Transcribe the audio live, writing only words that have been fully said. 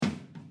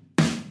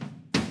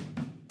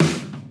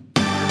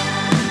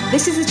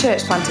This is the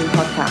Church Planting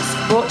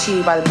Podcast, brought to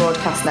you by the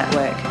Broadcast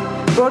Network.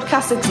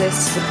 Broadcast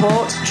exists to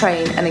support,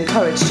 train and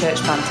encourage church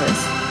planters.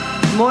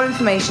 For more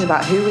information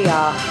about who we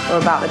are or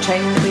about the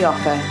training that we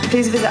offer,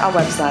 please visit our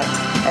website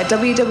at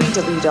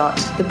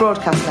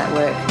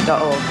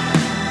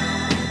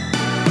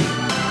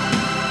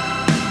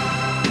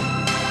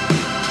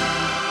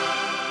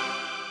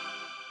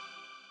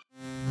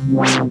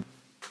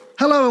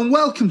Hello and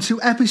welcome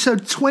to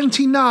episode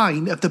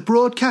 29 of the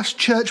Broadcast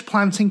Church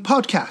Planting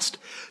Podcast.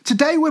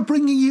 Today we're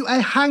bringing you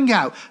a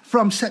hangout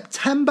from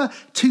September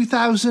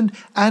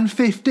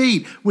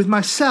 2015 with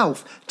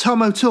myself,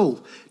 Tom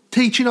O'Toole,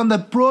 teaching on the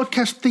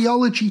Broadcast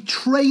Theology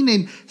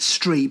training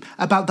stream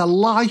about the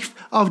life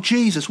of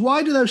Jesus.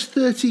 Why do those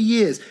 30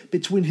 years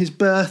between his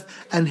birth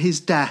and his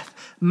death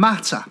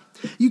matter?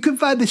 You can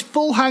find this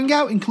full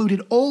hangout, including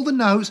all the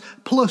notes,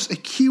 plus a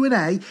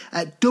Q&A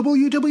at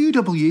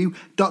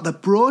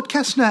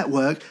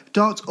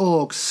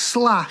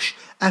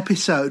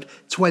www.thebroadcastnetwork.org/episode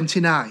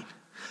 29.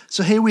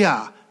 So here we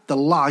are, the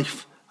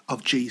life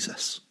of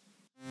Jesus.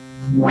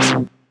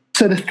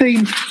 So the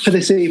theme for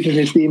this evening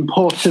is the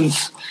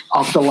importance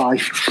of the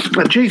life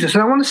of Jesus.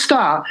 And I want to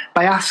start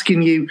by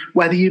asking you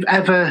whether you've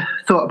ever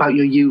thought about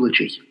your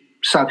eulogy.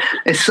 So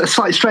it's a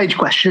slightly strange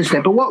question, isn't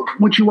it? But what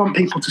would you want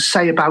people to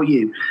say about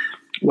you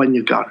when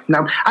you're gone?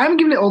 Now, I haven't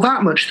given it all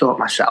that much thought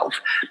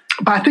myself,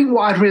 but I think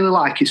what I'd really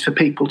like is for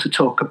people to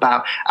talk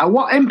about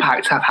what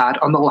impact I've had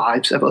on the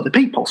lives of other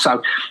people.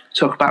 So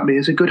talk about me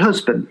as a good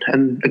husband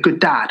and a good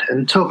dad,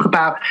 and talk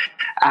about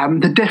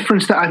the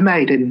difference that I've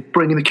made in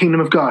bringing the kingdom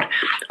of God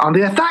on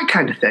the earth, that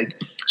kind of thing.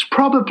 It's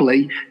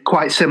probably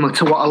quite similar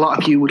to what a lot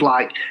of you would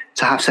like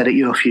to have said at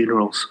your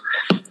funerals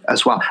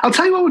as well. I'll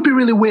tell you what would be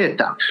really weird,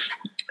 though.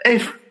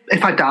 If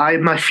I die,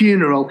 my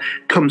funeral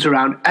comes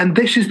around, and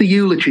this is the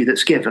eulogy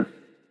that's given.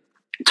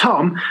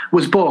 Tom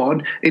was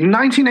born in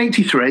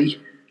 1983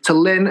 to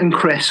Lynn and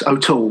Chris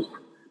O'Toole,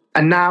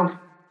 and now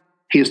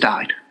he has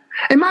died.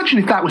 Imagine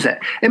if that was it.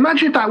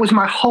 Imagine if that was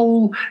my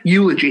whole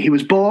eulogy. He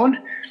was born,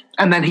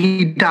 and then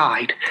he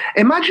died.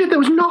 Imagine if there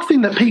was nothing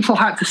that people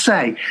had to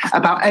say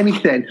about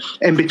anything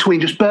in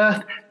between, just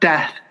birth,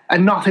 death,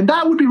 and nothing.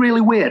 That would be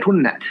really weird,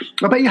 wouldn't it?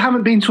 I bet you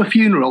haven't been to a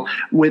funeral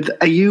with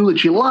a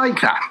eulogy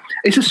like that.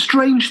 It's a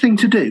strange thing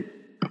to do.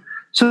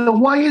 So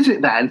why is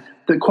it then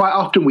that quite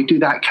often we do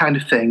that kind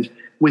of thing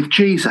with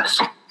Jesus?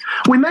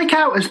 We make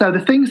out as though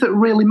the things that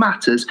really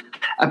matters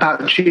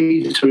about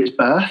Jesus are his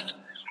birth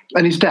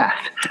and his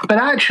death, but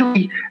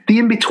actually the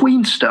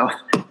in-between stuff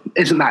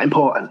isn't that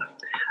important.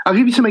 I'll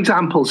give you some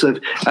examples of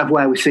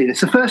where we see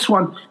this. The first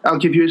one I'll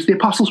give you is the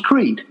Apostles'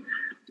 Creed.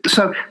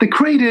 So the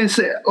Creed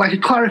is like a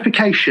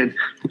clarification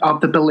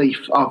of the belief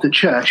of the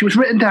church. It was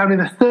written down in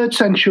the 3rd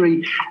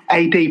century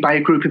AD by a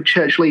group of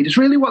church leaders.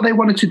 Really what they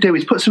wanted to do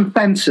is put some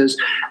fences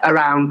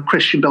around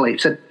Christian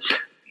beliefs. And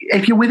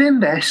if you're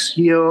within this,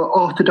 you're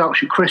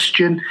Orthodox, you're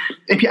Christian.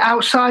 If you're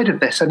outside of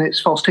this, then it's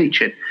false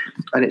teaching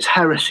and it's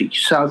heresy.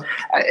 So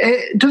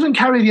it doesn't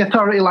carry the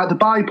authority like the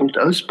Bible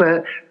does,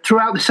 but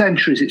throughout the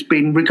centuries, it's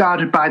been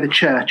regarded by the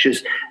church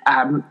as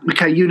a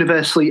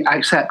universally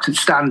accepted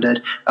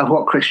standard of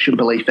what Christian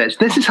belief is.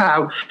 This is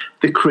how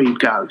the creed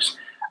goes.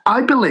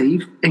 I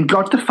believe in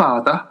God the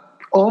Father,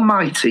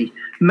 Almighty,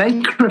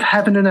 maker of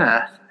heaven and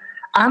earth,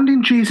 and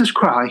in Jesus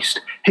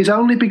Christ, his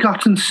only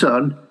begotten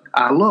Son,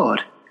 our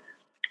Lord,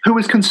 who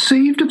was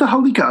conceived of the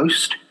Holy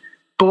Ghost,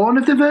 born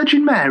of the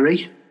Virgin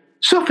Mary,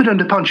 suffered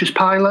under Pontius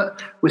Pilate,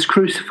 was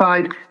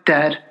crucified,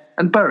 dead,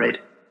 and buried.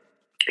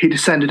 He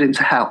descended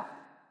into hell.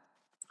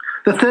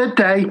 The 3rd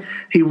day,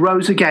 he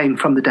rose again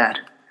from the dead.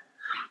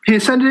 He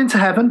ascended into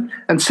heaven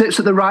and sits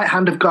at the right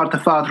hand of God the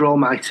Father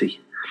Almighty.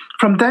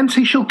 From thence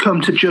he shall come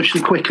to judge the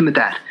quick and the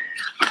dead.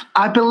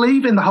 I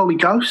believe in the Holy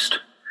Ghost.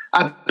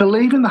 I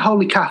believe in the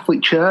Holy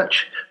Catholic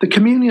Church, the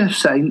communion of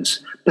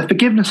saints, the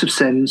forgiveness of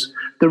sins,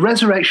 the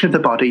resurrection of the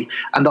body,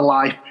 and the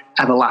life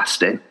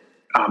everlasting.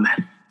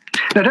 Amen.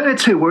 Now, don't get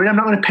too worried. I'm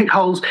not going to pick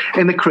holes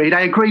in the creed.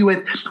 I agree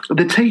with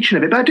the teaching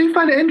of it, but I do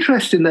find it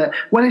interesting that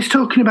when it's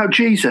talking about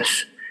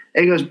Jesus,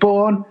 it goes,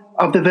 born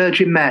of the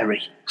Virgin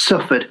Mary,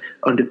 suffered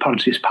under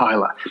Pontius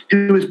Pilate,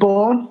 who was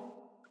born,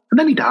 and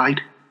then he died.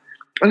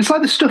 And it's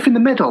like the stuff in the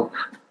middle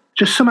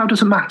just somehow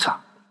doesn't matter.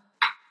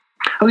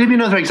 I'll give you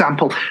another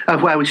example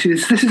of where we see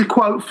this. This is a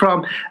quote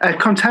from a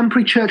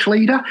contemporary church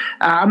leader.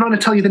 I'm not going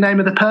to tell you the name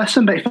of the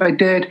person, but if I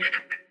did,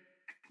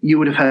 you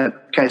would have heard.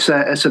 Okay,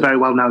 it's a very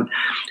well-known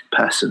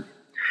person.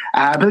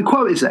 But the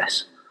quote is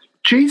this: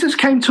 Jesus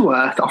came to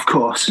earth, of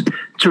course,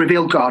 to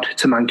reveal God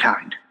to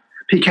mankind.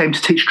 He came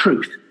to teach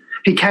truth.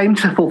 He came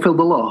to fulfill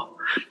the law.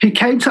 He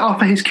came to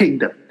offer his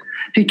kingdom.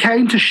 He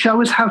came to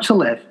show us how to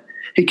live.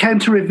 He came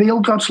to reveal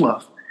God's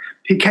love.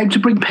 He came to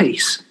bring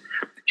peace.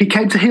 He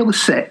came to heal the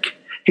sick.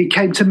 He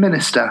came to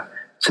minister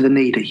to the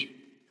needy.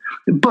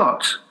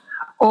 But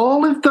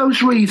all of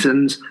those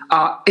reasons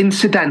are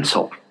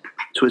incidental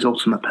to his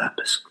ultimate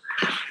purpose.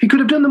 He could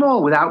have done them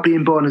all without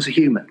being born as a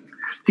human.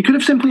 He could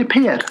have simply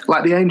appeared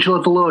like the angel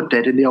of the Lord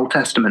did in the Old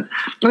Testament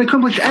and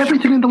accomplished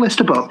everything in the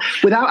list above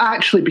without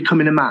actually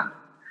becoming a man.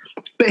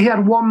 but he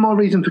had one more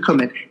reason for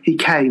coming. He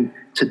came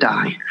to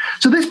die.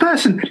 So this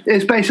person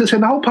is basically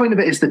saying the whole point of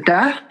it is the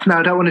death. Now,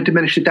 I don't want to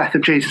diminish the death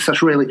of Jesus.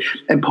 That's really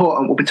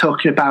important. We'll be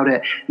talking about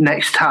it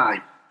next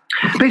time.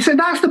 But he said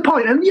that's the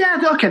point. And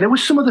yeah, okay, there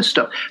was some other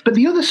stuff. But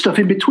the other stuff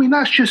in between,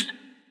 that's just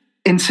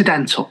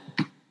incidental.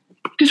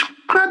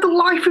 Describe the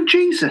life of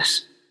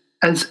Jesus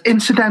as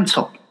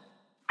incidental.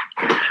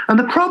 And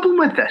the problem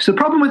with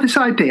this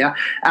idea,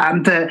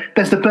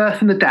 there's the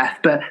birth and the death,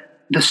 but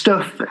the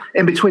stuff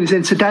in between is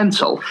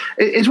incidental,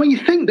 is when you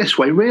think this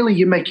way, really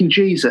you're making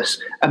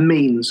Jesus a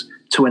means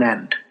to an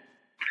end.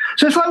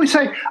 So it's like we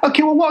say,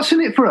 okay, well, what's in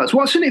it for us?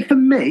 What's in it for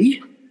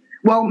me?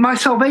 Well, my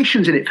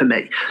salvation's in it for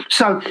me.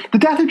 So the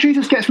death of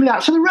Jesus gets me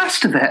that. So the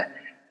rest of it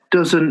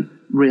doesn't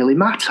really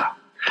matter.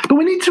 But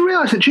we need to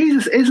realize that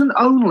Jesus isn't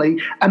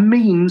only a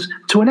means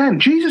to an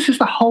end. Jesus is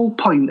the whole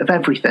point of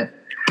everything.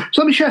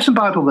 So let me share some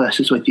Bible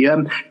verses with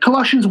you.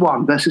 Colossians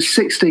 1, verses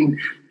 16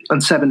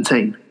 and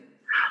 17.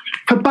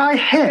 For by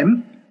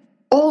him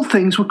all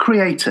things were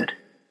created,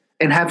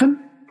 in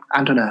heaven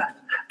and on earth,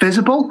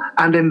 visible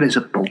and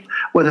invisible,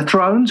 whether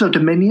thrones or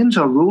dominions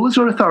or rulers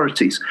or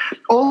authorities.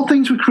 All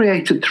things were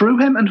created through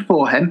him and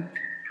for him,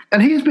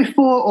 and he is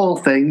before all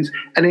things,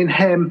 and in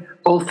him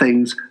all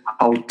things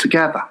hold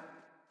together.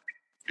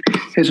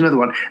 Here's another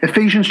one.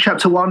 Ephesians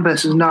chapter 1,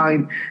 verses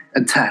 9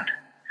 and 10.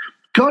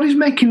 God is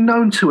making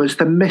known to us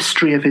the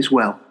mystery of his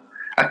will,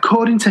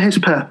 according to his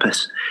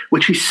purpose,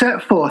 which he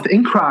set forth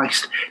in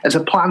Christ as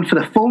a plan for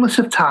the fullness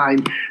of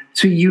time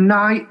to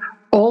unite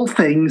all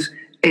things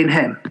in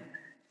him.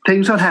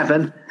 Things in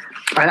heaven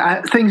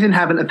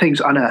and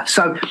things on earth.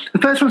 So the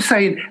first one's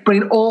saying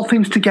bringing all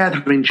things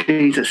together in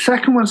Jesus.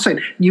 Second one's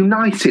saying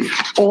uniting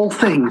all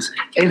things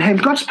in him.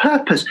 God's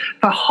purpose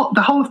for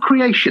the whole of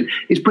creation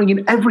is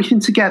bringing everything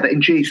together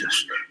in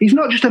Jesus. He's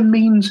not just a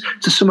means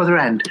to some other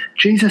end.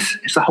 Jesus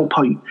is the whole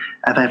point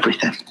of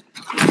everything.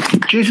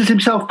 Jesus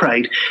himself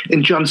prayed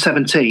in John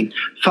 17,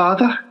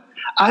 Father,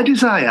 I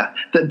desire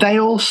that they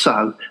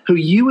also, who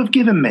you have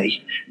given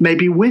me, may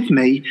be with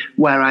me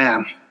where I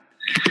am,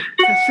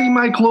 to see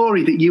my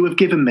glory that you have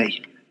given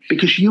me,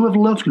 because you have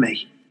loved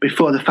me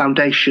before the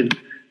foundation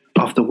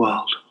of the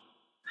world.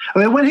 I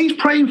mean, when he's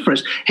praying for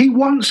us, he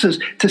wants us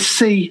to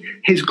see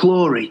his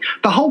glory.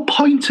 The whole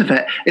point of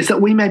it is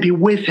that we may be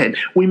with him,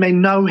 we may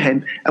know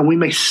him, and we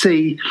may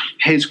see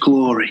his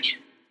glory.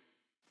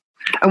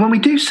 And when we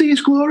do see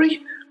his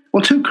glory,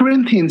 well, 2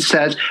 Corinthians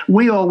says,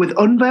 we all with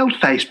unveiled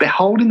face,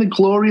 beholding the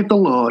glory of the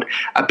Lord,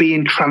 are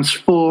being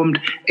transformed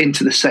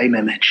into the same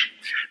image,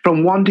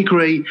 from one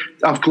degree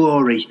of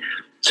glory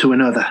to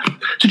another.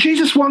 So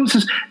Jesus wants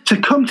us to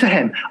come to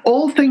him.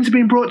 All things have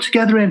been brought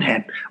together in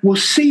him. We'll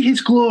see his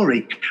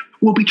glory.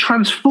 We'll be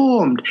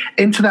transformed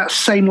into that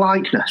same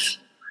likeness.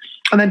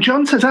 And then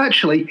John says,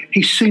 actually,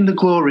 he's seen the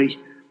glory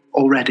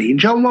already. In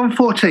John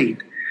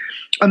 1:14,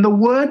 and the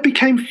word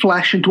became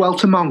flesh and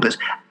dwelt among us,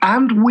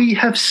 and we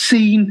have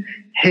seen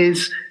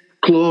his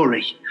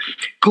glory.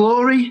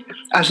 Glory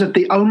as of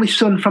the only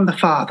Son from the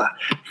Father,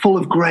 full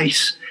of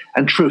grace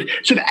and truth.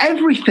 So if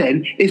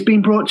everything is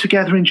being brought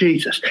together in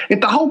Jesus,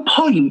 if the whole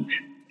point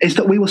is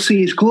that we will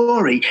see his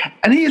glory,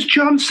 and here's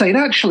John saying,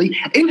 actually,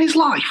 in his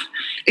life,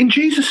 in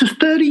Jesus'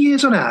 30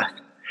 years on earth,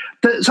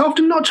 that's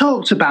often not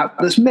talked about,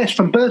 that's missed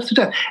from birth to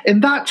death, in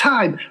that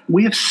time,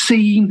 we have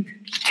seen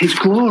his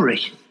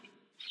glory.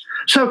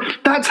 So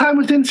that time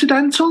was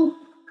incidental?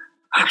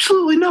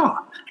 Absolutely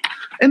not.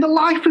 In the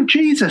life of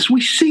Jesus,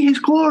 we see his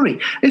glory.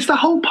 It's the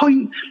whole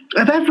point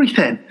of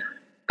everything.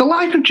 The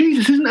life of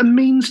Jesus isn't a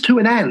means to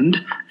an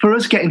end for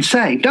us getting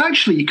saved.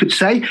 Actually, you could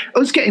say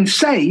us getting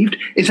saved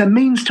is a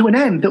means to an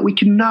end that we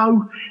can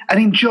know and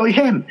enjoy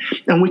him,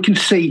 and we can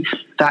see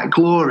that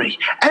glory.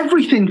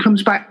 Everything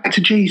comes back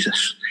to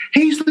Jesus.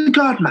 He's the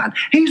God-man.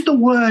 He's the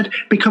Word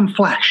become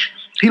flesh.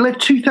 He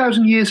lived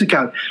 2,000 years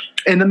ago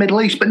in the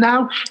Middle East, but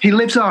now he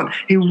lives on.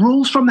 He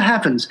rules from the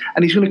heavens,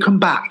 and he's going to come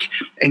back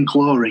in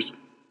glory.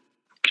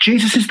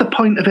 Jesus is the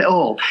point of it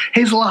all.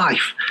 His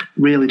life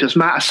really does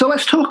matter. So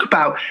let's talk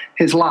about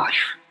his life.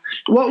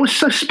 What was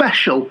so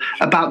special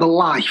about the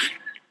life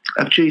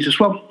of Jesus?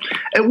 Well,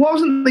 it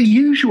wasn't the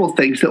usual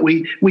things that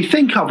we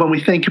think of when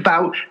we think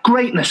about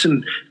greatness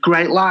and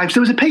great lives.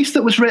 There was a piece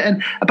that was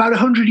written about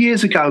 100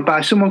 years ago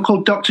by someone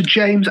called Dr.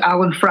 James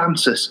Allen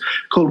Francis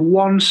called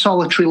One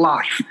Solitary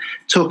Life,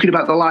 talking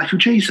about the life of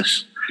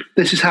Jesus.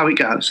 This is how it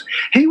goes.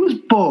 He was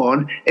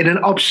born in an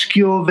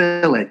obscure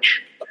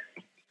village,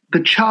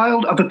 the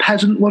child of a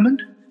peasant woman.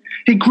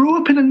 He grew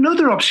up in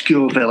another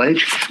obscure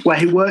village where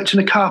he worked in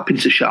a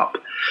carpenter shop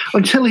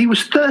until he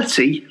was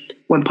 30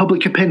 when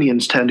public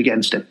opinions turned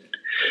against him.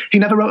 He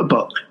never wrote a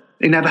book.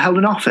 He never held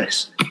an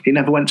office. He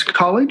never went to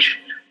college.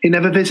 He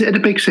never visited a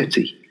big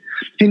city.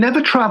 He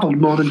never travelled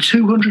more than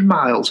 200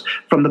 miles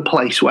from the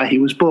place where he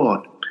was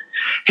born.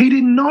 He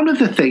did none of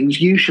the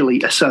things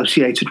usually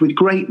associated with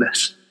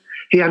greatness.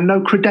 He had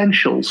no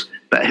credentials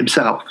but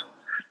himself.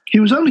 He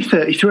was only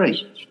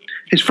 33.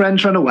 His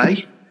friends ran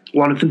away.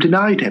 One of them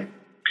denied him.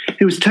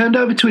 He was turned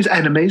over to his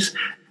enemies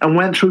and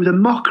went through the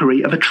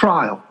mockery of a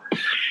trial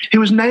He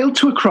was nailed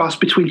to a cross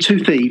between two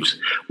thieves.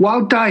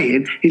 While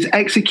dying, his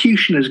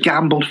executioners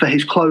gambled for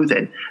his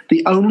clothing,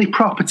 the only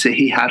property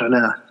he had on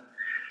earth.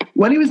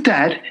 When he was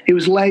dead, he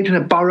was laid in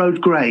a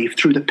borrowed grave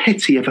through the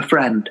pity of a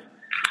friend.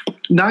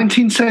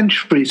 19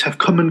 centuries have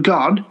come and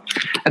gone,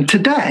 and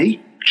today,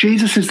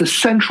 Jesus is the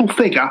central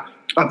figure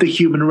of the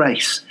human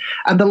race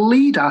and the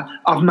leader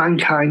of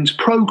mankind's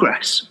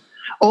progress.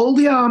 All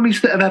the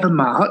armies that have ever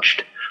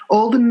marched,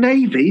 all the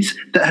navies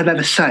that have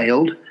ever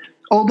sailed,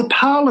 all the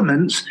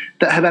parliaments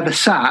that have ever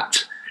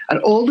sat, and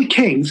all the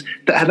kings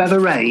that have ever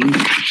reigned,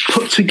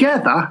 put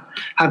together,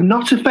 have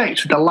not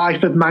affected the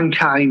life of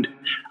mankind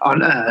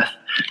on earth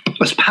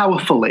as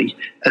powerfully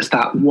as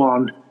that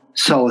one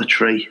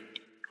solitary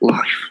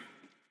life.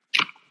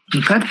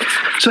 Okay?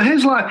 So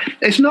his life,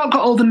 it's not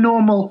got all the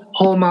normal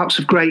hallmarks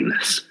of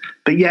greatness,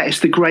 but yet it's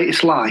the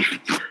greatest life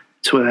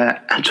to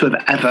have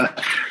ever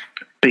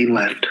been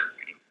lived.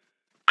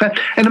 Okay?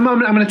 In a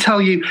moment, I'm going to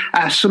tell you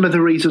some of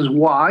the reasons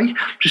why. I'm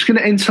just going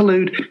to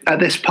interlude at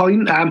this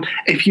point.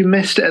 If you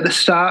missed it at the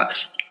start,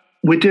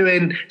 we're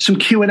doing some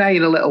Q&A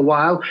in a little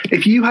while.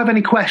 If you have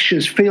any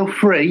questions, feel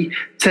free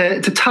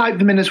to type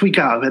them in as we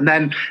go. And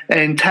then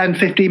in 10,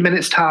 15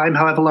 minutes time,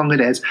 however long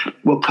it is,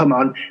 we'll come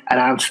on and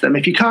answer them.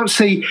 If you can't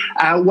see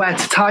where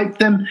to type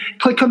them,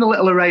 click on the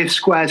little array of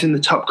squares in the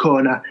top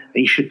corner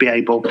and you should be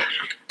able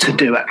to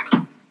do it.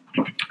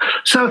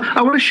 So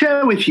I want to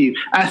share with you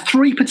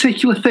three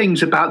particular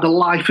things about the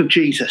life of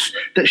Jesus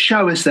that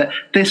show us that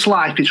this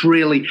life is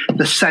really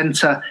the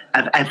centre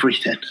of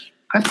everything.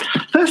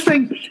 First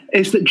thing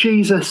is that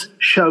Jesus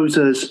shows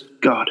us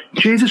God.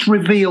 Jesus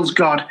reveals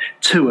God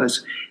to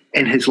us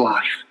in his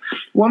life.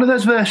 One of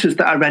those verses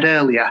that I read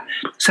earlier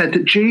said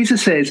that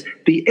Jesus is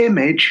the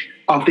image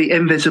of the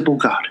invisible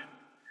God.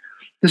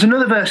 There's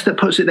another verse that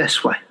puts it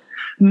this way.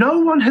 No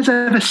one has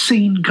ever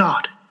seen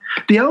God.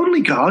 The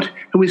only God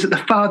who is at the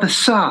Father's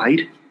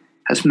side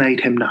has made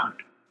him known.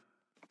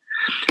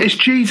 It's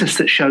Jesus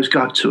that shows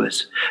God to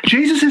us.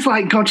 Jesus is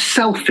like God's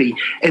selfie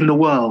in the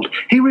world.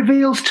 He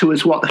reveals to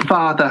us what the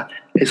Father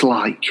is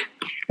like.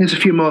 Here's a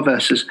few more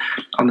verses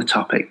on the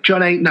topic.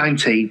 John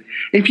 8:19.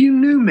 If you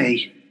knew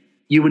me,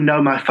 you would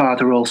know my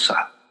Father also.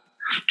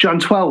 John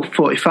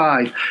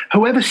 12:45.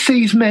 Whoever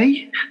sees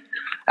me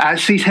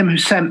sees him who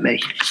sent me.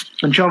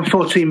 And John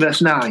 14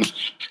 verse 9.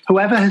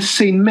 Whoever has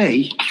seen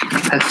me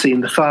has seen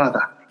the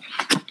Father.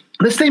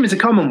 This theme is a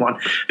common one,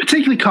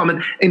 particularly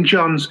common in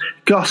John's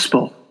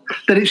Gospel,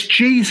 that it's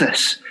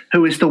Jesus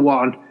who is the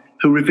one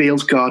who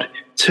reveals God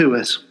to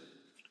us.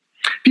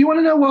 If you want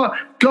to know what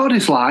God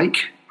is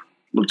like,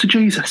 look to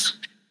Jesus.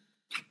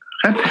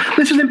 Okay?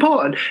 This is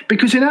important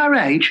because in our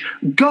age,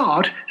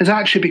 God has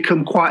actually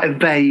become quite a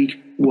vague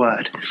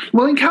word.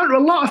 We'll encounter a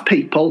lot of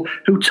people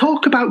who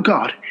talk about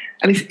God,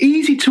 and it's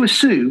easy to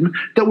assume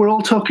that we're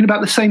all talking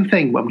about the same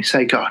thing when we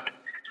say God.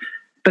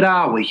 But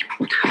are we?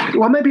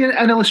 Well, maybe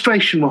an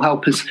illustration will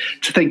help us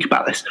to think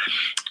about this.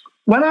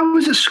 When I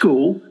was at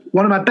school,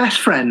 one of my best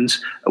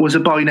friends was a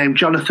boy named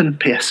Jonathan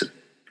Pearson.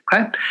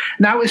 Okay?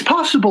 Now, it's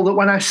possible that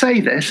when I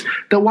say this,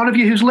 that one of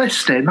you who's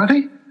listening might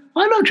think,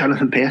 I know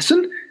Jonathan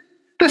Pearson.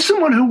 There's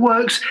someone who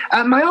works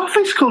at my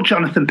office called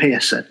Jonathan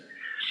Pearson.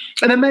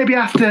 And then maybe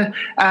after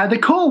the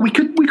call, we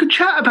could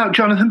chat about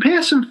Jonathan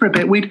Pearson for a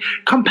bit. We'd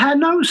compare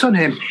notes on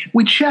him.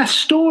 We'd share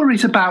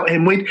stories about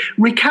him. We'd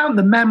recount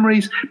the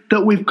memories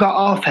that we've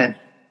got of him.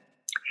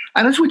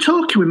 And as we're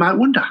talking, we might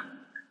wonder, are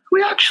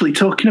we actually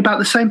talking about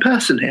the same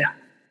person here?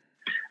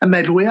 And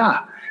maybe we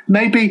are.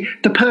 Maybe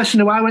the person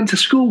who I went to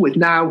school with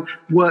now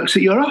works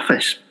at your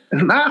office.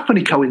 Isn't that a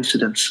funny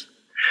coincidence?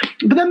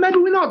 But then maybe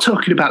we're not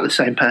talking about the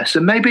same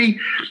person. Maybe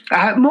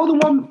more than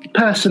one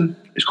person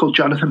is called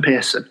Jonathan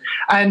Pearson.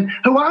 And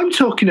who I'm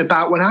talking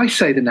about when I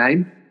say the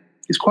name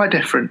is quite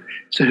different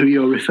to who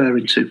you're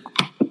referring to.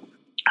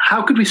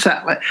 How could we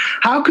settle it?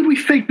 How could we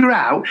figure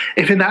out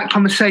if in that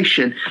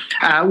conversation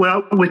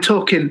we're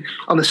talking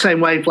on the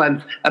same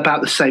wavelength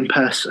about the same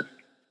person?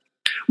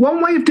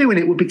 One way of doing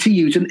it would be to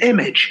use an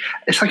image.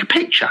 It's like a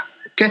picture.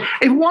 Okay?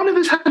 If one of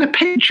us had a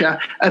picture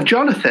of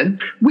Jonathan,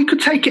 we could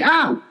take it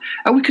out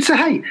and we could say,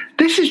 hey,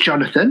 this is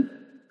Jonathan.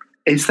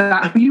 Is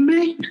that who you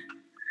mean?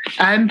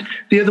 And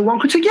the other one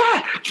could say,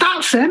 yeah,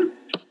 that's him.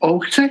 Or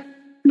we could say,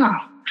 no,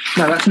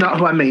 that's not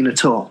who I mean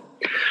at all.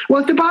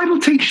 Well, if the Bible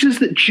teaches us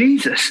that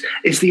Jesus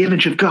is the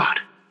image of God,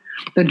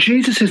 then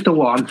Jesus is the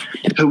one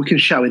who we can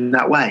show in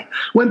that way.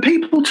 When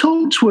people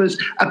talk to us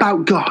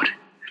about God,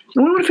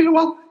 and we want to figure,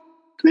 well,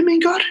 do they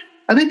mean God?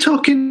 Are they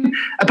talking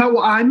about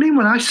what I mean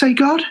when I say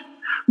God?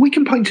 We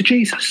can point to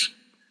Jesus.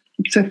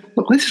 We can say,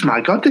 look, this is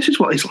my God. This is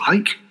what he's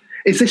like.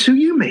 Is this who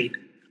you mean?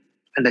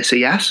 And they say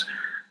yes,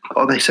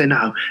 or they say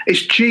no.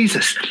 It's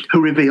Jesus who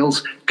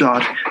reveals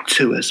God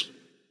to us.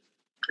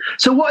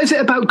 So what is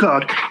it about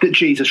God that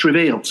Jesus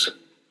reveals?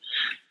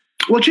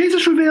 Well,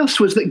 Jesus reveals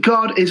to us that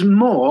God is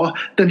more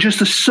than just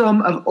the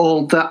sum of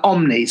all the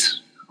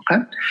omnis.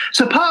 Okay?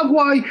 So part of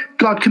why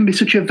God can be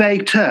such a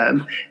vague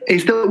term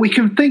is that we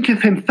can think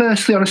of him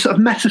firstly on a sort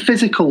of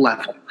metaphysical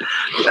level.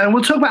 And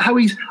we'll talk about how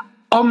he's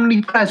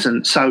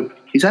omnipresent, so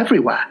He's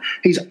everywhere.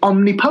 He's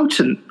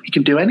omnipotent. He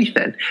can do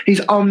anything.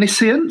 He's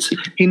omniscient.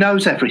 He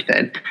knows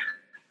everything.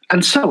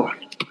 And so on.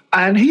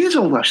 And he is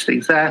all those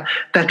things. They're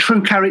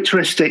true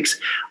characteristics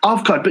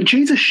of God. But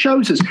Jesus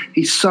shows us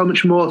he's so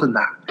much more than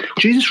that.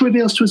 Jesus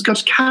reveals to us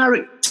God's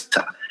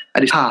character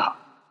and his heart.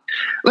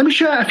 Let me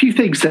share a few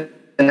things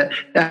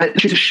that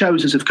Jesus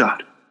shows us of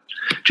God.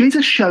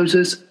 Jesus shows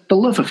us the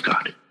love of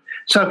God.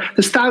 So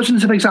there's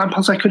thousands of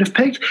examples I could have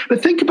picked,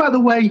 but think about the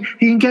way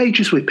he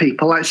engages with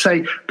people, like,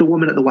 say, the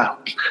woman at the well.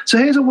 So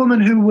here's a woman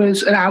who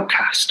was an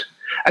outcast,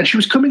 and she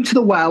was coming to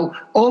the well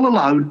all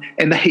alone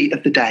in the heat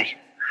of the day.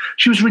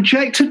 She was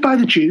rejected by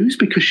the Jews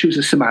because she was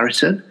a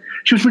Samaritan.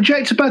 She was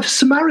rejected by the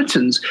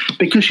Samaritans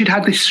because she'd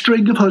had this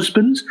string of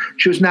husbands.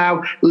 She was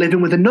now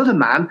living with another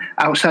man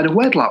outside of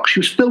wedlock. She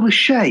was filled with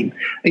shame.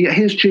 And yet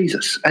here's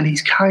Jesus, and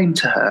he's kind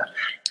to her.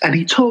 And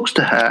he talks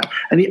to her,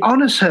 and he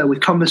honours her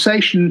with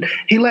conversation.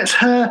 He lets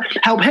her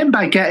help him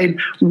by getting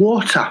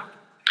water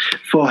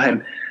for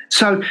him.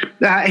 So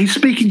he's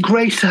speaking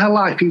grace to her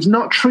life. He's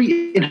not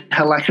treating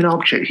her like an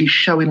object. He's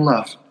showing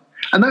love.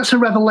 And that's a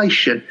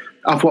revelation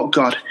of what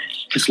God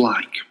is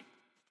like.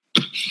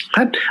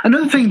 And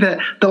another thing that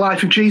the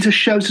life of Jesus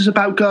shows us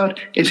about God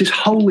is his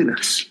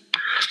holiness.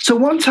 So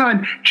one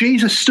time,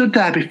 Jesus stood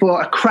there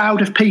before a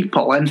crowd of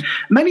people, and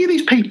many of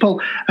these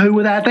people who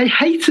were there, they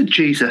hated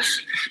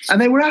Jesus, and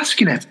they were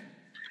asking him.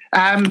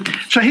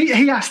 So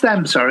he asked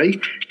them,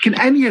 can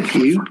any of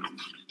you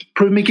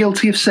prove me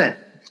guilty of sin?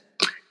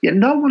 Yet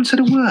no one said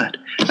a word.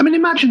 I mean,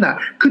 imagine that.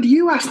 Could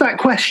you ask that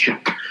question?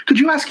 Could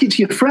you ask it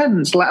to your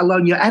friends, let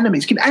alone your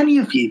enemies? Can any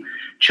of you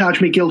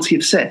charge me guilty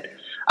of sin?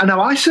 I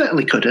know I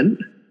certainly couldn't.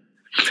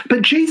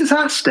 But Jesus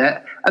asked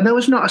it, and there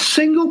was not a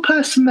single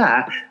person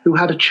there who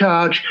had a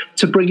charge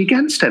to bring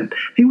against him.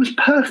 He was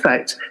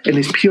perfect in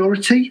his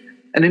purity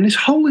and in his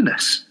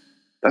holiness.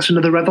 That's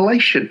another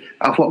revelation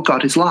of what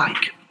God is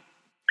like.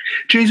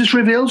 Jesus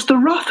reveals the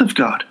wrath of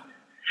God.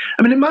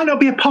 I mean, it might not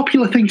be a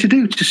popular thing to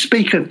do to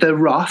speak of the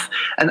wrath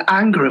and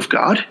anger of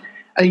God,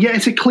 and yet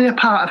it's a clear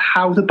part of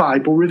how the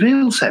Bible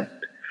reveals him.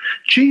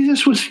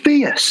 Jesus was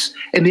fierce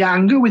in the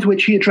anger with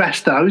which he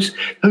addressed those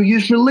who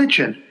used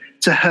religion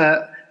to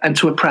hurt and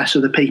to oppress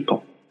other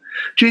people.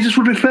 Jesus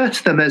would refer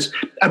to them as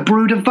a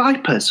brood of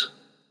vipers.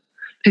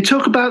 He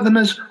talked about them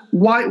as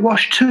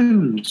whitewashed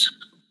tombs.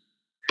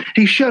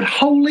 He showed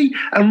holy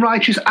and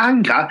righteous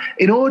anger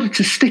in order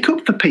to stick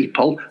up for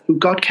people who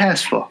God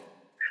cares for.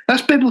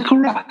 That's biblical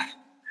wrath.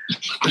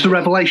 It's a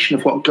revelation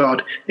of what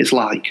God is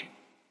like.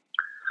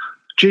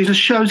 Jesus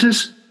shows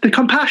us the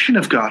compassion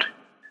of God.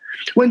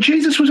 When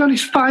Jesus was on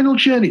his final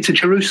journey to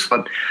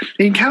Jerusalem,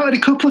 he encountered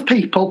a couple of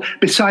people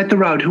beside the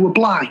road who were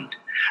blind.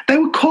 They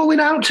were calling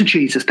out to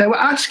Jesus. They were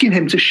asking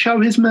him to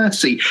show his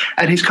mercy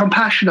and his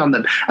compassion on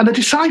them. And the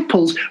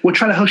disciples were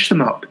trying to hush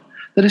them up.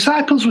 The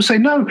disciples were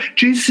saying, no,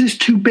 Jesus is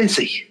too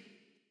busy.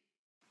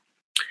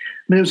 I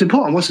mean, it was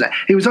important, wasn't it?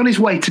 He was on his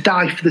way to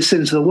die for the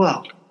sins of the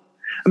world.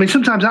 I mean,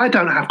 sometimes I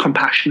don't have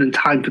compassion and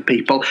time for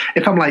people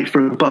if I'm late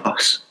for a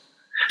bus.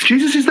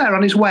 Jesus is there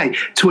on his way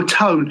to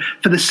atone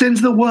for the sins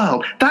of the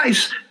world. That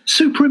is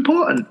super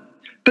important.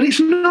 But it's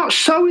not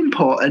so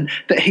important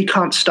that he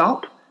can't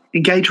stop,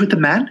 engage with the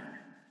men,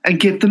 and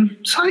give them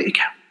sight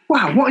again.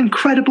 Wow, what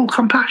incredible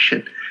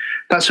compassion.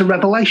 That's a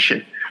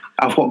revelation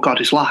of what God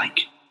is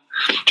like.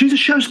 Jesus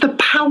shows the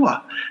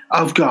power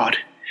of God.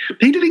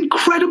 He did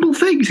incredible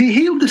things. He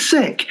healed the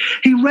sick.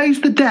 He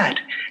raised the dead.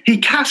 He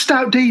cast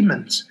out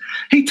demons.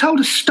 He told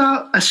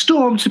a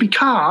storm to be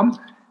calm, and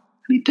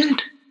he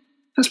did.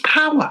 That's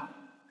power.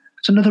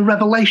 It's another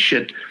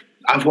revelation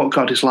of what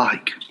God is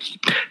like.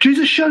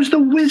 Jesus shows the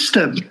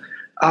wisdom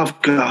of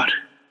God.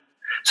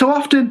 So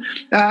often,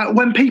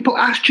 when people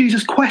ask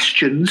Jesus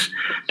questions,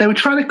 they were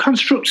trying to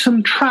construct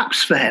some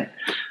traps for him.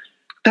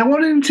 They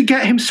wanted him to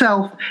get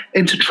himself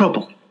into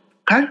trouble.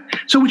 Okay?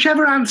 So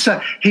whichever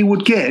answer he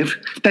would give,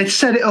 they'd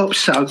set it up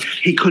so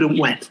he couldn't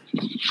win.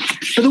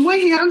 But the way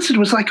he answered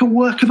was like a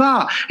work of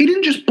art. He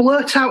didn't just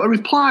blurt out a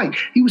reply.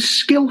 He was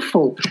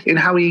skillful in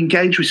how he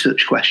engaged with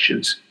such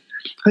questions.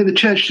 I think the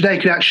church today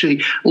could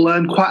actually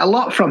learn quite a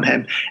lot from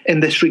him in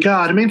this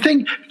regard. I mean,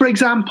 think, for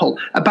example,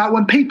 about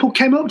when people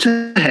came up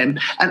to him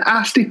and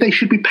asked if they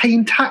should be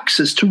paying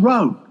taxes to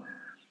Rome.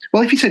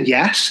 Well, if he said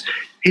yes,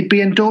 he'd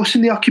be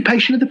endorsing the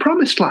occupation of the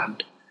Promised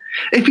Land.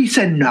 If he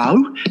said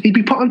no, he'd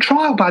be put on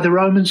trial by the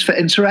Romans for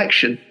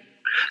insurrection.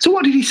 So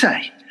what did he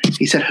say?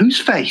 He said, whose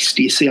face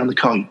do you see on the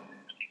coin?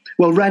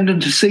 Well, render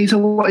unto Caesar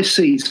what is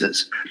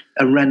Caesar's,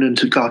 and render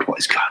unto God what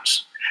is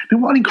God's. I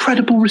mean, what an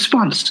incredible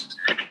response.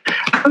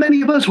 How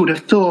many of us would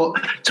have thought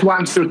to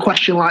answer a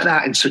question like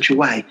that in such a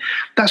way?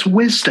 That's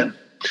wisdom,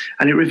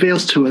 and it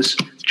reveals to us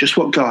just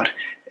what God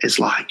is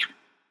like.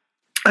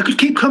 I could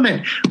keep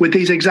coming with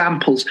these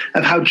examples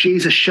of how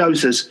Jesus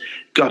shows us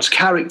God's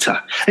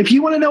character. If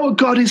you want to know what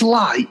God is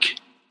like,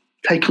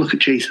 take a look at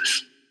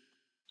Jesus.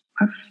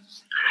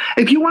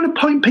 If you want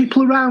to point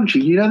people around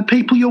you, the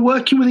people you're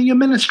working with in your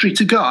ministry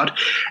to God,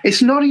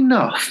 it's not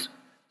enough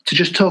to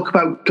just talk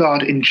about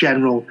God in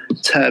general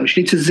terms.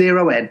 You need to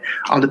zero in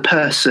on the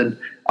person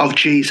of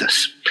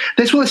Jesus.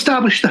 This will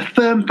establish the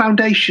firm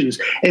foundations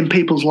in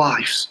people's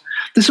lives.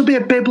 This will be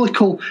a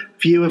biblical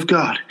view of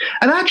God.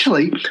 And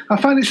actually, I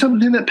find it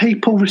something that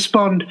people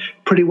respond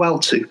pretty well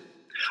to.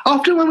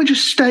 Often when we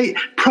just state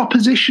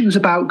propositions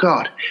about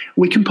God,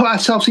 we can put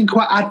ourselves in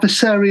quite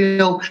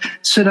adversarial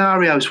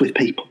scenarios with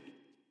people.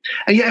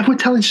 And yet if we're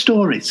telling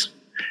stories,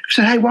 if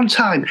we say, hey, one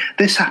time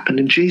this happened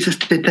and Jesus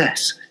did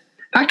this,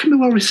 that can be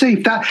well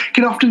received. That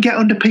can often get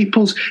under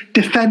people's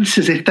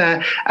defences if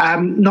they're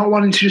not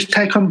wanting to just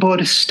take on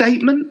board a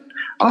statement.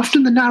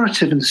 Often the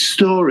narrative and the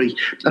story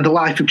and the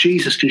life of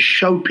Jesus can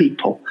show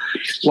people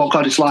what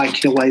God is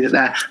like in a way that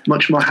they're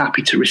much more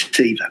happy to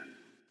receive it.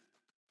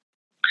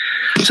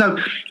 So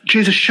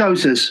Jesus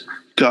shows us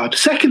God.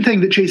 Second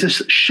thing that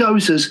Jesus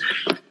shows us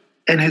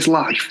in his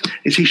life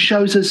is he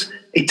shows us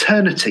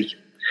eternity.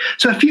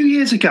 So a few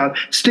years ago,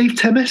 Steve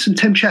Timmis and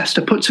Tim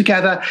Chester put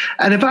together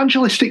an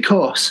evangelistic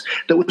course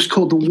that was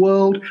called The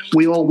World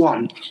We All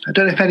Want. I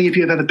don't know if any of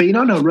you have ever been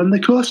on or run the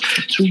course.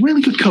 It's a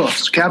really good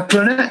course. Okay, I've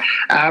run it.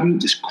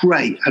 It's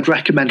great. I'd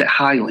recommend it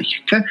highly.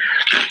 Okay,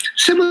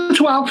 similar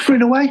to Alpha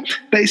in a way,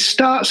 but it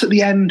starts at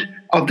the end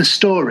of the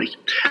story.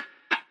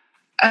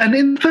 And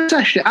in the first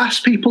session, it asks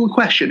people a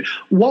question: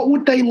 what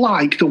would they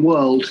like the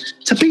world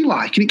to be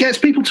like? And it gets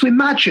people to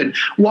imagine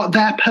what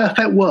their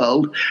perfect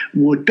world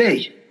would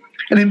be.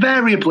 And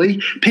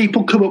invariably,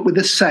 people come up with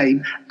the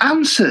same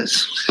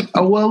answers.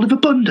 A world of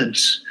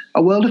abundance,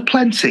 a world of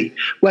plenty,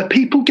 where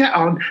people get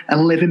on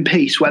and live in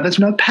peace, where there's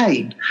no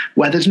pain,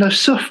 where there's no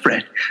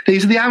suffering.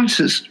 These are the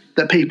answers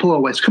that people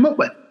always come up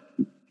with.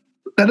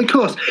 And of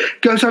course,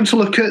 goes on to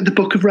look at the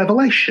book of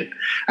Revelation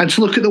and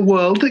to look at the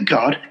world that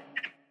God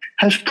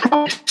has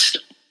promised.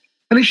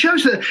 And it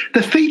shows that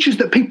the features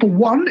that people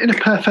want in a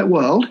perfect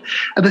world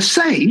are the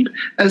same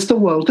as the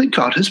world that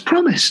God has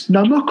promised.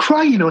 No more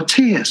crying or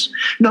tears,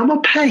 no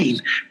more pain,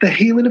 the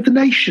healing of the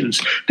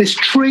nations, this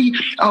tree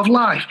of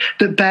life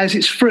that bears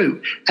its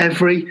fruit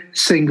every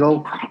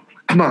single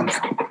month.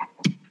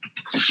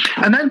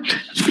 And then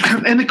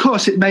in the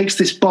course, it makes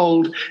this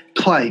bold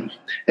claim.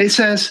 It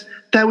says,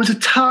 there was a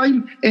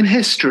time in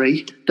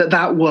history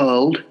that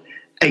world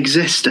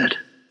existed.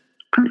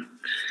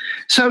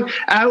 So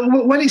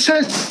when it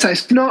says that,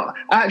 it's not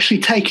actually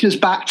taking us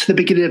back to the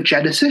beginning of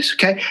Genesis,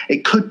 okay?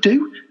 It could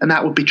do, and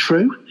that would be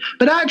true.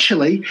 But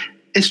actually,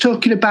 it's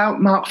talking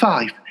about Mark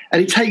 5,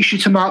 and it takes you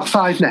to Mark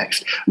 5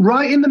 next,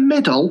 right in the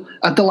middle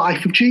of the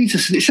life of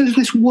Jesus. And it says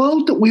this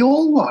world that we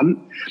all want,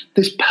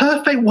 this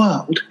perfect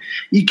world,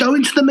 you go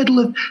into the middle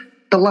of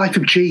the life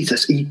of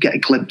Jesus and you get a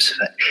glimpse of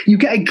it. You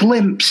get a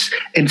glimpse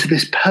into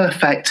this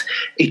perfect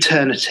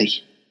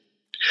eternity.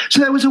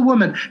 So there was a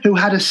woman who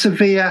had a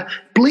severe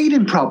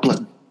bleeding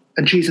problem,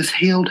 and Jesus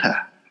healed her.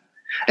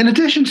 In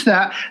addition to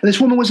that,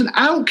 this woman was an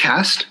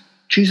outcast.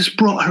 Jesus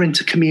brought her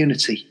into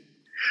community.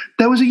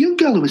 There was a young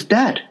girl who was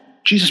dead.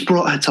 Jesus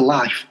brought her to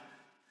life.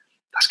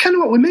 That's kind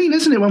of what we mean,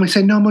 isn't it, when we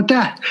say no more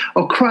death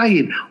or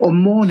crying or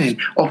mourning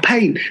or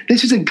pain.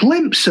 This is a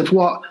glimpse of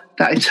what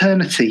that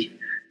eternity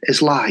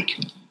is like.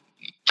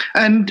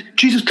 And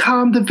Jesus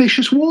calmed the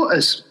vicious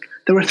waters.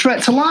 They were a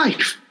threat to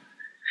life.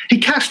 He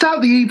cast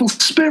out the evil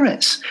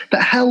spirits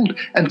that held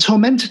and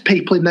tormented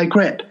people in their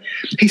grip.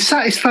 He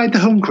satisfied the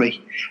hungry,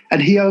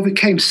 and he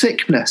overcame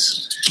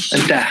sickness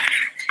and death.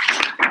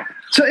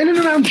 So in and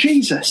around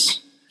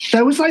Jesus,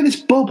 there was like this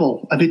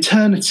bubble of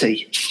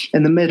eternity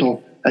in the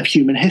middle of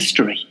human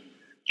history.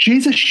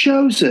 Jesus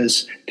shows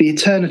us the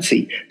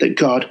eternity that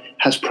God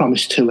has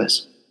promised to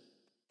us.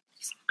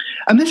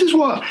 And this is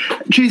what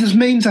Jesus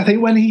means, I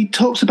think, when he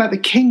talks about the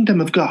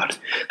kingdom of God.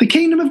 The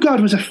kingdom of God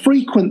was a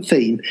frequent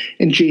theme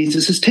in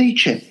Jesus'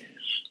 teaching. It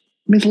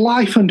means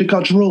life under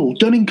God's rule,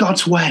 done in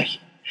God's way.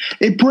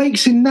 It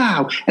breaks in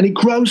now and it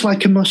grows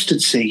like a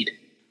mustard seed.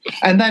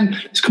 And then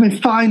it's coming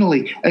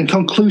finally and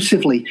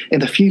conclusively in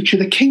the future.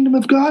 The kingdom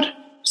of God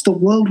is the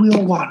world we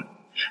all want.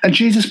 And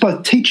Jesus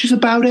both teaches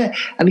about it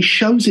and he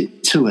shows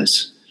it to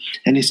us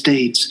in his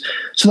deeds.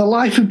 So the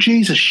life of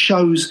Jesus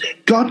shows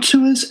God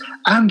to us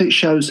and it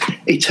shows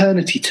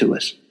eternity to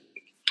us.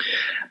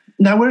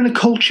 Now we're in a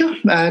culture,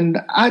 and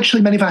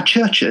actually many of our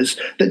churches,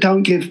 that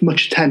don't give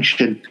much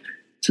attention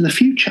to the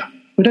future.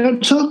 We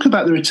don't talk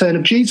about the return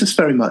of Jesus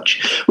very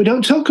much. We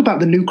don't talk about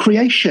the new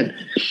creation.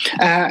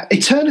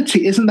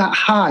 Eternity isn't that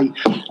high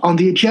on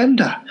the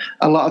agenda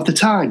a lot of the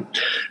time.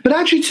 But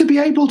actually to be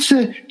able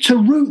to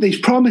root these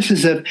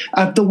promises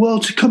of the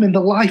world to come in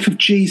the life of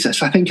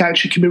Jesus, I think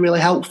actually can be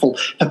really helpful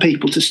for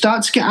people to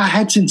start to get our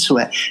heads into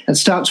it and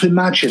start to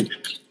imagine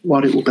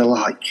what it will be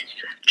like.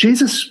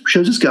 Jesus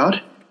shows us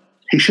God.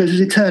 He shows us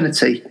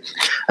eternity.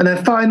 And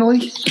then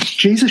finally,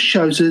 Jesus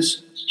shows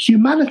us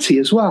humanity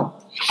as well.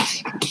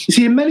 You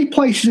see, in many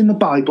places in the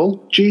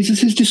Bible,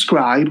 Jesus is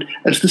described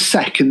as the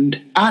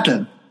second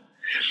Adam.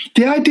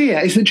 The idea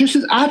is that just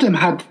as Adam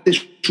had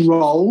this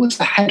role as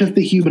the head of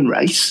the human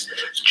race,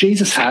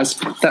 Jesus has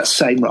that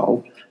same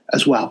role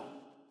as well.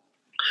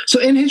 So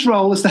in his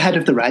role as the head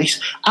of the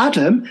race,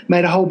 Adam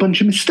made a whole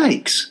bunch of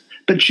mistakes,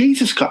 but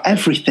Jesus got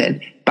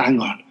everything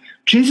bang on.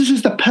 Jesus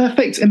is the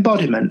perfect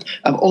embodiment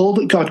of all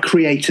that God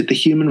created the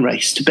human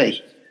race to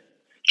be.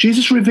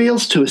 Jesus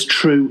reveals to us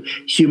true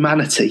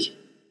humanity.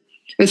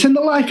 It's in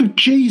the life of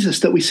Jesus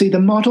that we see the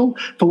model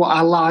for what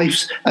our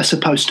lives are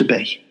supposed to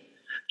be.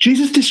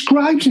 Jesus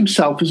describes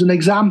himself as an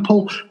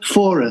example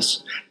for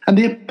us. And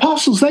the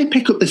apostles, they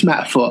pick up this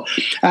metaphor.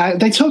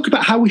 They talk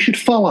about how we should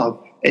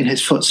follow in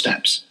his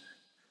footsteps.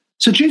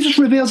 So Jesus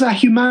reveals our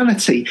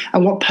humanity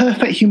and what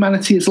perfect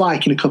humanity is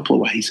like in a couple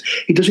of ways.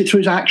 He does it through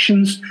his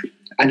actions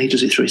and he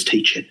does it through his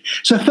teaching.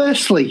 So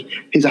firstly,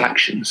 his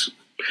actions.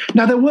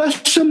 Now, there were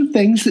some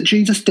things that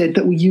Jesus did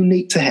that were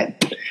unique to him.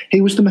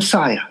 He was the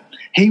Messiah.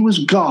 He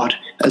was God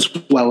as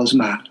well as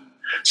man.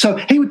 So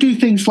he would do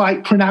things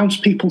like pronounce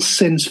people's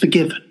sins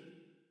forgiven.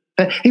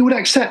 He would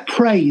accept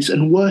praise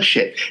and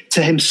worship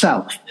to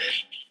himself.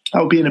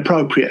 That would be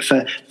inappropriate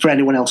for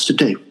anyone else to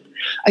do.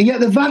 And yet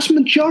the vast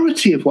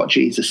majority of what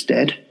Jesus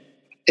did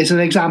is an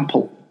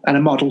example and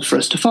a model for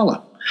us to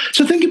follow.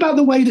 So think about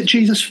the way that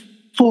Jesus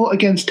fought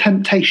against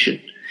temptation.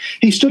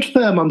 He stood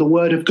firm on the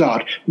word of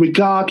God,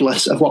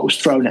 regardless of what was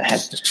thrown at him.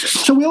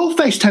 So we all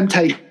face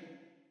temptations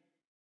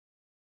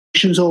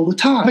all the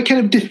time. A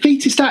kind of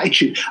defeatist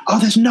attitude. Oh,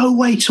 there's no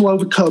way to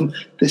overcome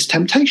this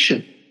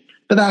temptation.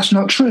 But that's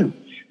not true.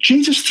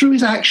 Jesus, through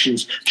his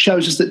actions,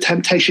 shows us that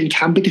temptation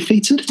can be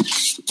defeated.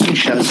 He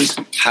shows us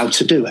how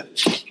to do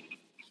it.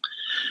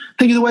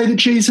 Think of the way that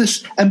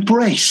Jesus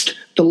embraced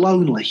the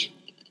lonely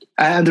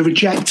and the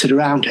rejected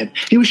around him.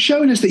 He was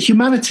showing us that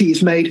humanity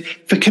is made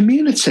for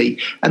community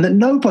and that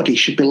nobody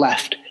should be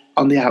left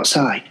on the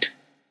outside.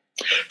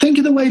 Think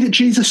of the way that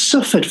Jesus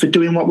suffered for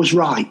doing what was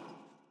right.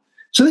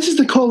 So this is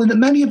the calling that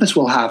many of us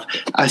will have,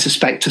 I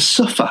suspect, to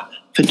suffer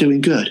for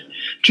doing good.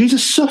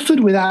 Jesus suffered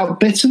without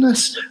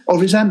bitterness or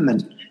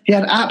resentment. He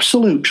had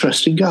absolute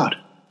trust in God.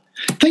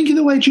 Think of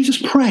the way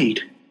Jesus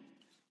prayed.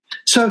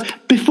 So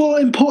before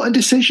important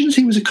decisions,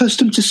 he was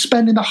accustomed to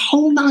spending the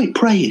whole night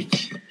praying.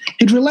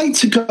 He'd relate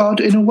to God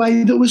in a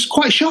way that was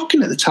quite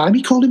shocking at the time.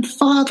 He called him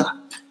Father.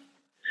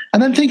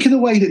 And then think of the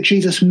way that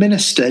Jesus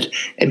ministered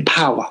in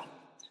power.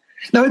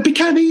 Now, it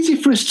became easy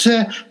for us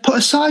to put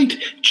aside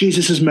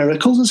Jesus'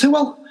 miracles and say,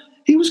 well,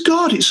 he was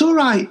God. It's all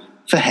right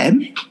for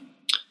him.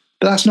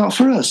 But that's not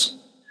for us.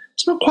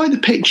 It's not quite the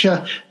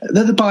picture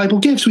that the Bible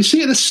gives. We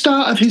see at the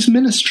start of his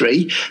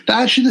ministry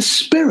that actually the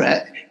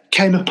Spirit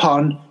came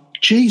upon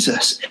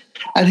Jesus,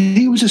 and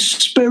he was a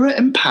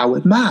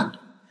Spirit-empowered man.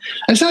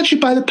 And it's actually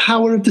by the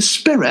power of the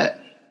Spirit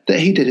that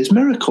he did his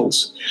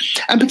miracles.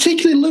 And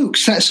particularly Luke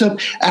sets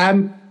up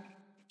kind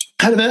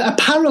of a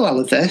parallel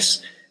of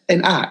this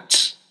in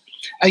Acts.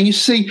 And you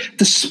see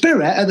the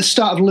Spirit at the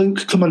start of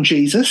Luke come on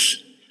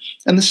Jesus,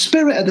 and the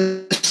Spirit at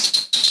the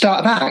start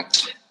of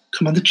Acts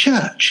come on the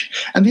church.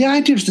 And the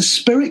idea is the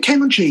Spirit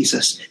came on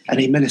Jesus and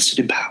he ministered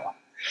in power.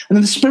 And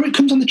then the Spirit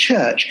comes on the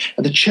church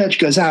and the church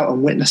goes out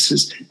and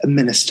witnesses and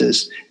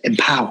ministers in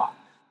power.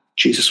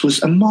 Jesus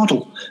was a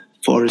model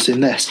for us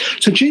in this.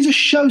 So Jesus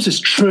shows us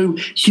true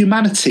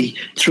humanity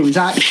through his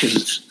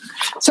actions.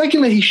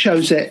 Secondly, he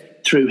shows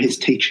it through his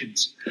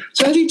teachings.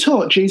 So as he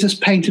taught, Jesus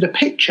painted a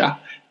picture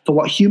for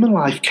what human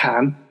life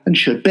can and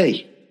should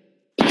be.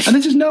 And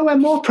this is nowhere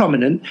more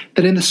prominent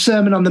than in the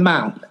Sermon on the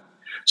Mount.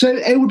 So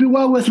it would be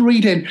well worth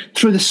reading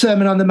through the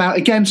Sermon on the Mount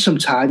again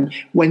sometime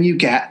when you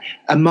get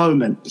a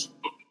moment.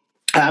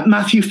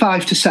 Matthew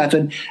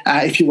 5-7,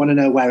 if you want to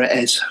know where it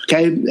is.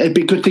 Okay, it'd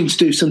be a good thing to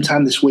do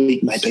sometime this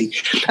week, maybe.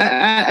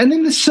 And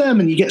in the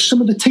sermon, you get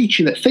some of the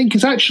teaching that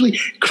thinkers, actually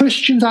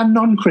Christians and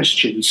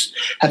non-Christians,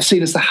 have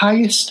seen as the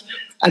highest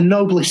and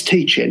noblest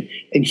teaching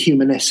in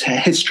human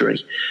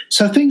history.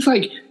 So things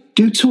like,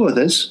 do to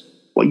others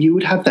what you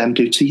would have them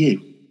do to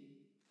you.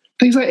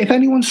 Things like, if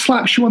anyone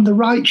slaps you on the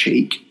right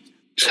cheek,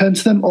 turn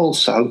to them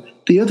also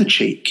the other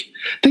cheek.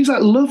 Things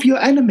like, love your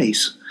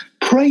enemies.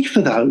 Pray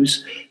for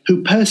those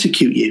who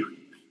persecute you.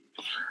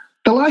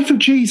 The life of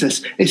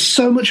Jesus is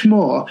so much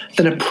more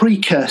than a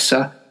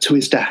precursor to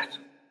his death.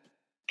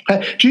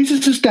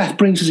 Jesus' death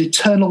brings us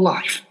eternal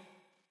life.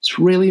 It's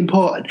really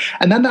important.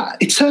 And then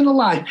that eternal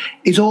life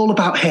is all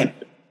about him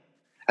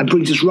and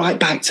brings us right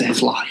back to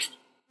his life.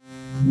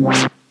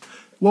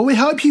 Well, we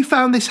hope you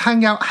found this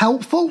hangout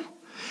helpful.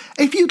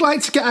 If you'd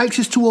like to get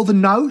access to all the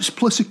notes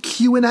plus a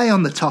Q&A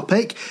on the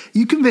topic,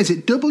 you can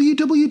visit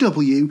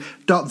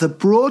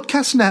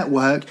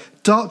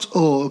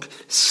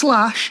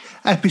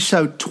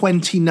www.thebroadcastnetwork.org/episode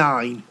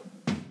 29.